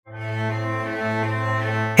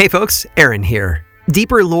Hey folks, Aaron here.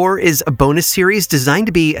 Deeper Lore is a bonus series designed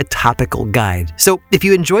to be a topical guide. So if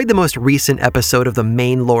you enjoyed the most recent episode of the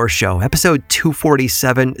main lore show, episode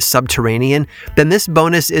 247, Subterranean, then this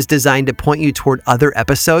bonus is designed to point you toward other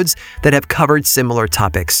episodes that have covered similar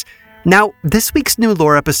topics. Now, this week's new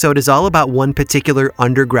lore episode is all about one particular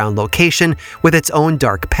underground location with its own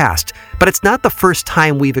dark past, but it's not the first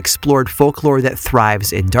time we've explored folklore that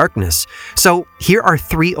thrives in darkness. So here are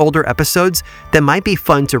 3 older episodes that might be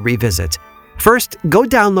fun to revisit. First, go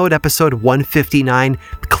download episode 159,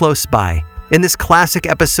 Close By. In this classic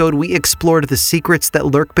episode, we explored the secrets that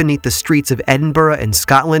lurk beneath the streets of Edinburgh and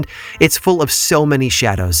Scotland. It's full of so many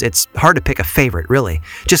shadows. It's hard to pick a favorite, really.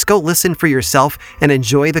 Just go listen for yourself and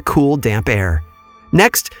enjoy the cool, damp air.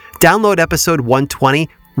 Next, download episode 120,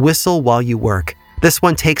 Whistle While You Work. This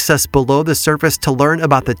one takes us below the surface to learn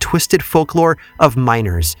about the twisted folklore of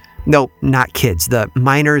miners. No, not kids, the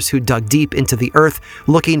miners who dug deep into the earth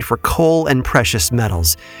looking for coal and precious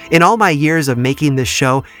metals. In all my years of making this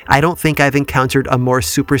show, I don't think I've encountered a more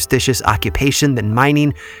superstitious occupation than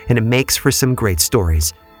mining, and it makes for some great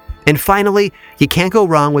stories. And finally, you can't go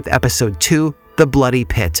wrong with episode 2, The Bloody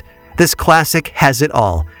Pit. This classic has it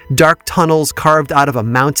all. Dark tunnels carved out of a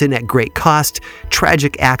mountain at great cost,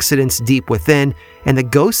 tragic accidents deep within, and the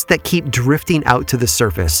ghosts that keep drifting out to the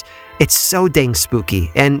surface. It's so dang spooky,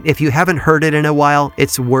 and if you haven't heard it in a while,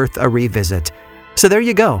 it's worth a revisit. So there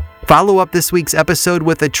you go. Follow up this week's episode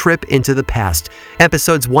with a trip into the past.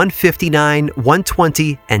 Episodes 159,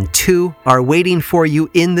 120, and 2 are waiting for you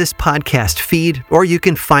in this podcast feed, or you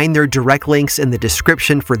can find their direct links in the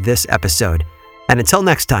description for this episode. And until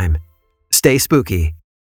next time, stay spooky.